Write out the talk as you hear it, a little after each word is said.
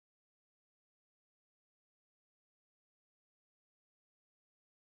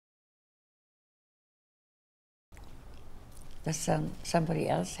Does somebody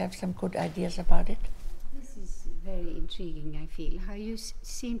else have some good ideas about it? This is very intriguing, I feel. How you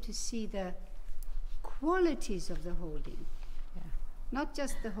seem to see the qualities of the holding. Yeah. Not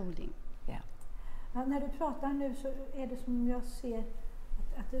just the holding. Yeah. Ja, när du pratar nu så är det som jag ser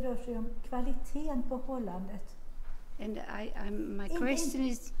att det rör sig om kvaliteten på hållandet. And my question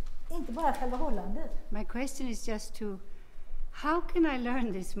is... Inte bara själva hållandet. My question is just to... How can I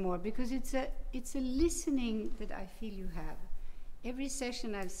learn this more? Because it's a listening that I feel you have. Every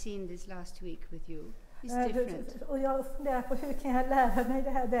session I've seen this last week with you is different. Och jag funderar på hur kan jag lära mig det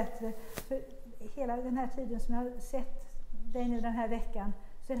här bättre? För hela den här tiden som jag har sett dig nu den här veckan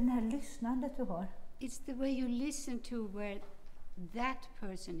så är det här lyssnandet du har. It's the way you listen to where that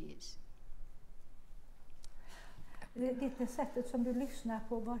person is. Det är det sättet som du lyssnar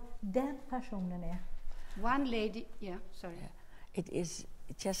på var den personen är. One lady, yeah, sorry. It is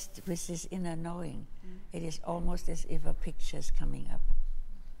just with this inner knowing. It is almost as if a picture is coming up.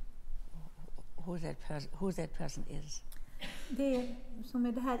 Who that person is. Det är som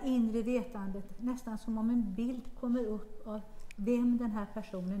med det här inre vetandet, nästan som om en bild kommer upp av vem den här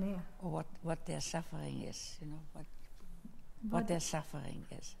personen är. Or what their suffering is, you know, what their suffering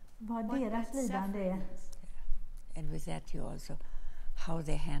is. Vad deras lidande är. And with that you also, how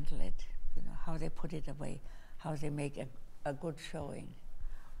they handle it, you know, how they put it away, how they make a good showing.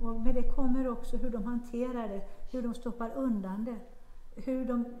 Och med det kommer också hur de hanterar det, hur de stoppar undan det, hur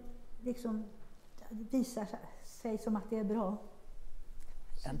de liksom visar sig som att det är bra.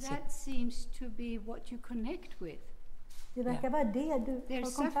 So that seems to be what you connect with. Det verkar vara det du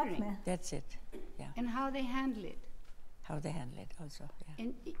har kontakt med. That's it. Yeah. And how they handle it. How they handle it also. Yeah.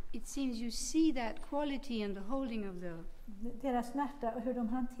 And it seems you see that quality in the holding of the... Deras smärta och hur de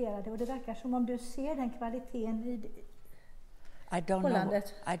hanterar det. Och det verkar som om du ser den kvaliteten i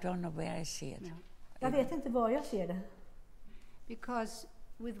hållandet. I don't know where I see it. No. Jag vet inte var jag ser det. Because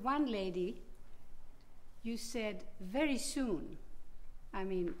with one lady, you said very soon, I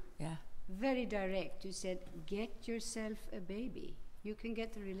mean, very direct, you said, get yourself a baby. You can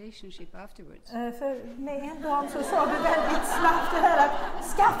get the relationship afterwards. För med en dam så sa du väldigt snabbt det här att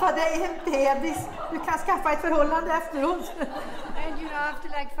skaffa dig en bebis. Du kan skaffa ett förhållande efteråt. And you know, after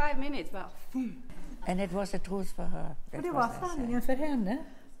like 5 minutes, well... And it was the truth for her. Och det var sanningen för henne.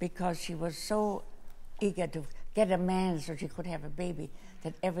 Because she was so eager to get a man so she could have a baby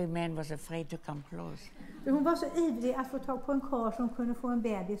that every man was afraid to come close. Hon var så ivrig att få tag på en karl som kunde få en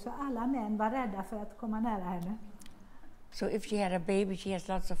bebis så alla män var rädda för att komma nära henne. So if she had a baby, she has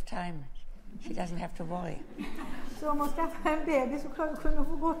lots of time. She doesn't have to worry. Så om hon skaffade en bebis så kunde hon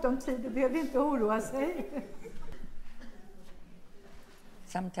få gott om tid och behövde inte oroa sig.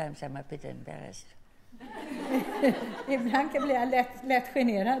 Sometimes I'm a bit embarrassed. Ibland kan bli lätt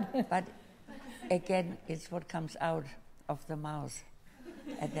generad. But again, it's what comes out of the mouth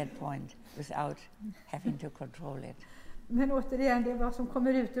at that point without having to control it. Men återigen, det är vad som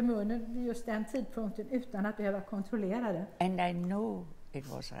kommer ut ur munnen vid just den tidpunkten utan att behöva kontrollera det. And I know it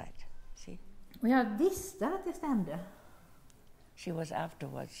was right. See? Och jag visste att det stämde. She was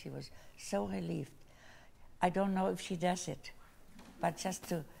afterwards, she was so relieved. I don't know if she does it, but just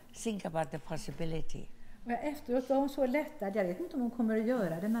to think about the possibility. Och efteråt var hon så lättad, jag vet inte om hon kommer att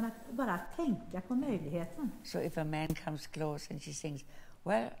göra det, men att bara tänka på möjligheten. So if a man comes close and she thinks,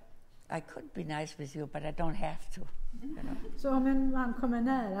 well, I could be nice with you, but I don't have to. You know? Så om en man kommer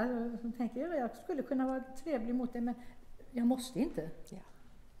nära och tänker, jag skulle kunna vara trevlig mot dig, men jag måste inte. Yeah.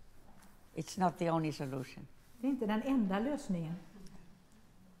 It's not the only solution. Det är inte den enda lösningen.